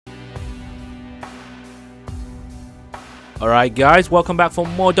Alright guys, welcome back for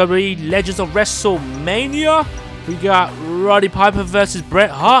more WWE Legends of WrestleMania. We got Roddy Piper versus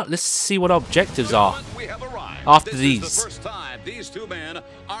Bret Hart. Let's see what our objectives are after these. This is the first time these two men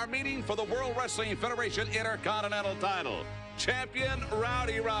are meeting for the World Wrestling Federation Intercontinental title. Champion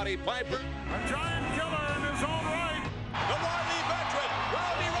Rowdy Piper. A giant killer in his own right. The Roddy veteran,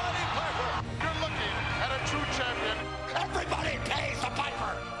 Roddy Piper. You're looking at a true champion. Everybody pays the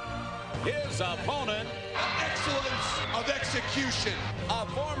Piper. His opponent, excellence of execution. a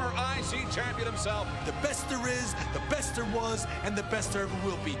former IC champion himself, The best there is, the best there was, and the best there ever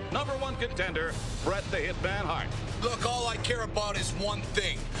will be. #1 contender, Bret the Hitman Hart. Look, all I care about is one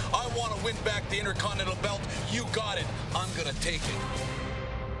thing. I want to win back the Intercontinental belt. You got it. I'm gonna take it.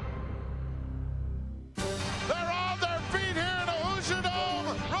 They're on their feet here in the Hoosier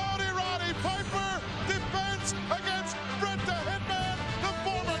Dome. Roddy Piper defends against Bret the Hitman, the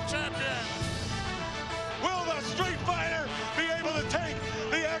former champion. Will the Street Fighter be able to take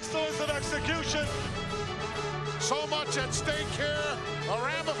the excellence of execution? So much at stake here. The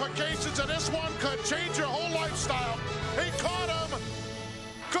ramifications of this one could change your whole lifestyle. He caught him.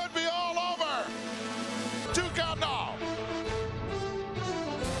 Could be all over. 2 count now.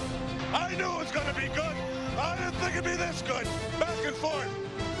 I knew it was going to be good. I didn't think it'd be this good. Back and forth.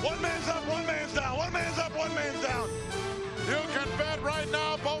 One man's up, one man's down. One man's up, one man's down. You can bet right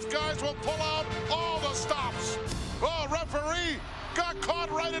now both guys will pull out all the stops. Oh, referee got caught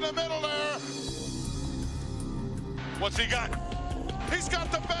right in the middle there. What's he got? He's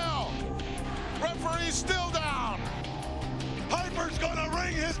got the bell. Referee's still down. Piper's gonna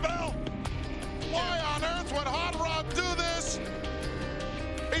ring his bell. Why on earth would Hot Rod do this?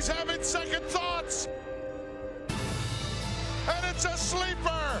 He's having second thoughts. And it's a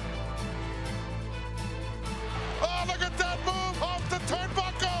sleeper. Oh, look at that move off the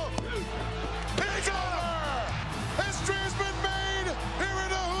turnbuckle. He's over. History has been made here in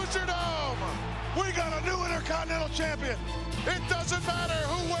the Hoosier Dome. We got a new Intercontinental Champion. It doesn't matter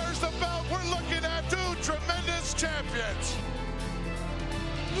who wears the belt. We're looking at 2 tremendous champions.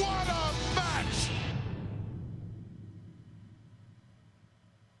 What a match.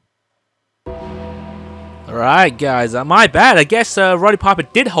 Alright guys, my bad. I guess Roddy Piper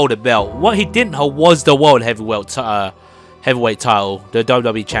did hold a belt. What he didn't hold was the World Heavyweight title, the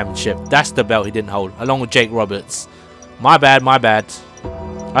WWE Championship. That's the belt he didn't hold, along with Jake Roberts. My bad, my bad.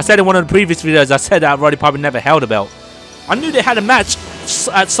 I said in one of the previous videos, I said that Roddy Piper never held a belt. I knew they had a match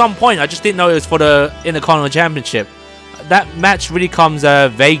at some point, I just didn't know it was for the Intercontinental Championship. That match really comes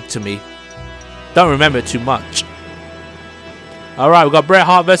vague to me. Don't remember it too much. Alright, we got Bret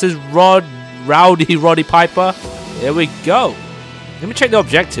Hart versus Roddy Piper. Here we go. Let me check the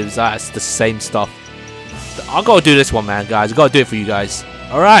objectives. It's the same stuff. I gotta do this one, man, guys. I gotta do it for you guys.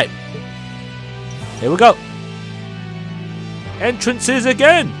 Alright. Here we go. Entrances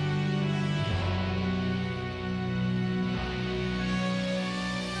again.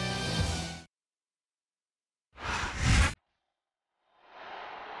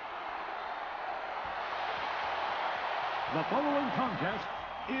 The following contest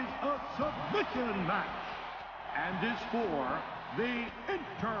is a submission match and is for the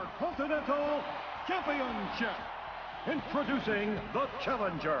Intercontinental Championship. Introducing the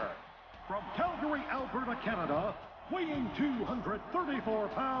challenger from Calgary, Alberta, Canada, weighing 234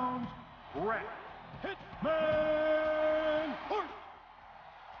 pounds, Bret Hitman Hart.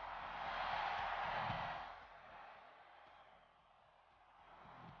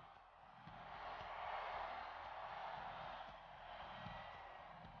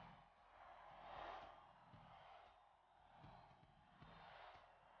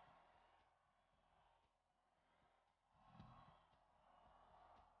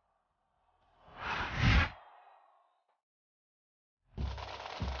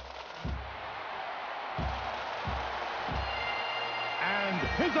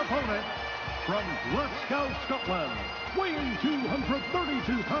 His opponent from Glasgow, Scotland, weighing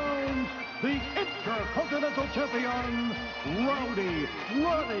 232 pounds, the Intercontinental Champion, Roddy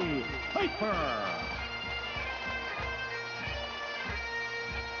Piper.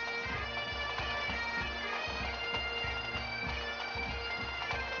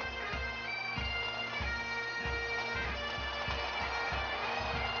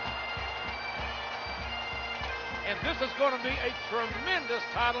 And this is going to be a tremendous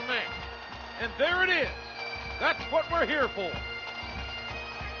title match. And there it is. That's what we're here for.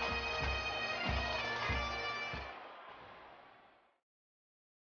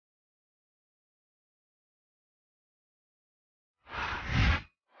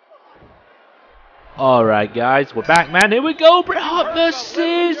 Alright guys, we're back, man. Here we go. Bret Hart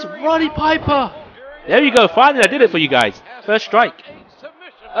versus Roddy Piper. There you go. Finally, I did it for you guys. First strike.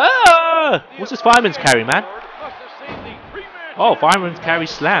 Ah! What's this fireman's carry, man? Oh, fireman's carry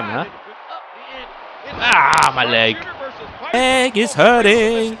slam, huh? Ah, my leg. Leg is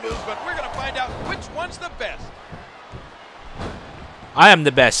hurting. But we're gonna find out which one's the best. I am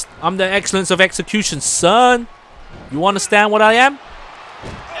the best. I'm the excellence of execution, son. You understand what I am?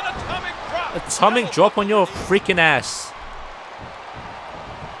 An atomic drop. Atomic drop on your freaking ass.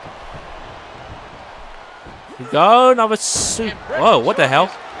 Here we go, another super. Whoa, what the hell?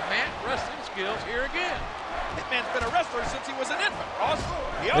 Man, wrestling skills here again. Hitman's been a wrestler since he was an infant, Ross.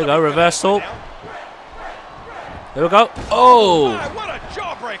 There we go, reversal. There we go. Oh! My, what a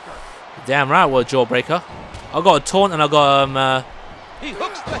jawbreaker! Damn right, what a jawbreaker. I got a taunt and I got He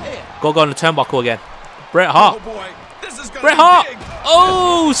hooks the head. Gotta go on the turnbuckle again. Bret Hart. Oh boy, this is gonna Bret be Hart. big.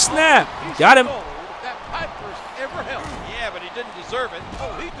 Oh snap! He's Got him. told that Piper's ever helped. Yeah, but he didn't deserve it.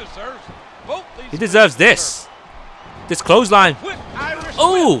 Oh, he deserves both these. He deserves this. This clothesline. Quick Irish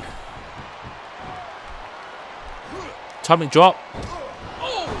Oh! whip. Atomic drop.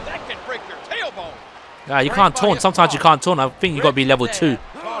 Oh, that can break your tailbone. Yeah, you can't taunt. Sometimes you can't taunt. I think you gotta be level 2.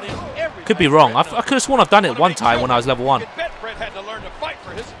 Taught him every Could be time wrong. I Bret could have sworn I've done it one time when I was level 1. You could bet Bret had to learn to fight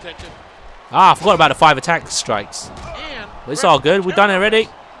for his attention. Ah, I forgot about the 5 attack strikes. And But it's all good. We've done it already.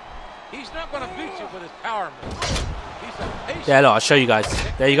 He's not going to beat you with his power move. He's a patient. Yeah, look, I'll show you guys.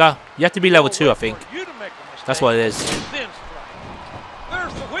 There you go. You have to be level 2, I think. For you to make a mistake, That's what it is. then strike.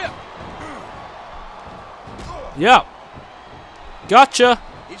 There's the whip. Yep. Gotcha.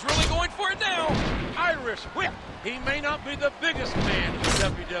 He's really going for it now. Irish whip. He may not be the biggest man in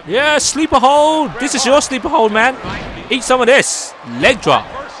WWE. Yeah, sleeper hold. This is your sleeper hold, man. Eat some of this. Leg drop.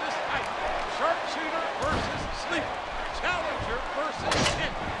 Versus height. Sharpshooter versus sleeper. Challenger versus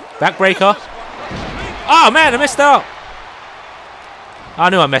contender. Backbreaker. Oh, man, I messed out. I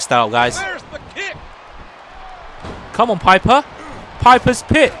knew I messed out, guys. There's the kick. Come on, Piper. Piper's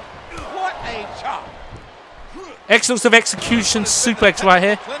Pit. What a chop. Excellence of execution. Suplex right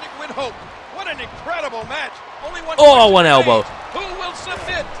here. Clinic with hope. What an incredible match. Only one Oh, question one elbow. remains. Who will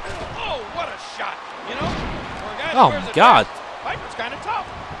submit? Oh, what a shot. You know, for a guy Oh, that wears my a God. vest, Piper's kind of tough.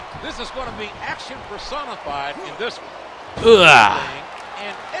 This is going to be action personified in this one. Ugh.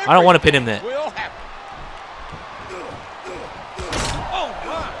 And I don't want to pin him there. will happen. Oh,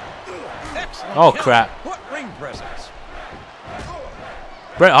 my. Excellent Oh, count. crap. What ring presence.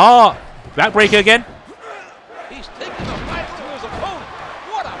 Bret Hart. Backbreaker again. He's taking the fight to his opponent.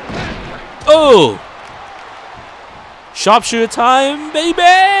 What a backbreaker. Oh. Sharpshooter time,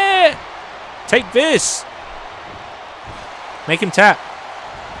 baby. Take this. Make him tap.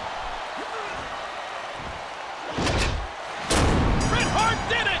 Bret Hart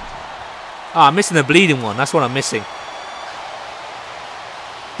did it. Ah, I'm missing the bleeding one. That's what I'm missing.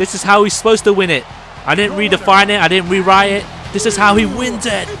 This is how he's supposed to win it. I didn't redefine it. I didn't rewrite it. This is how he wins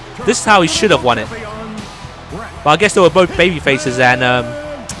it. This is how he should have won it. But I guess they were both baby faces, and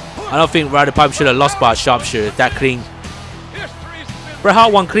I don't think Roddy Piper should have lost by a sharpshooter that clean. Bret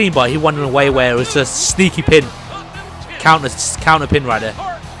Hart won clean, but he won in a way where it was just sneaky pin, counter pin right there.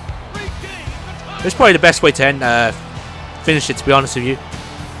 It's probably the best way to end, finish it. To be honest with you,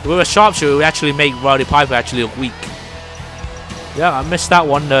 with a sharpshooter, we actually make Roddy Piper actually look weak. Yeah, I missed that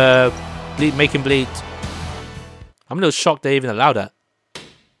one. Make him bleed. I'm a little shocked they even allowed that.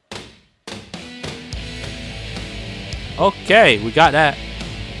 Okay, we got that.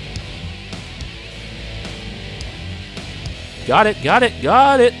 Got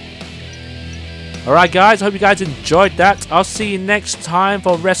it. Alright guys, I hope you guys enjoyed that. I'll see you next time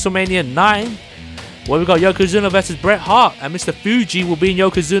for WrestleMania 9, where we got Yokozuna versus Bret Hart, and Mr. Fuji will be in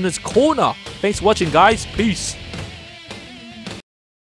Yokozuna's corner. Thanks for watching guys, peace.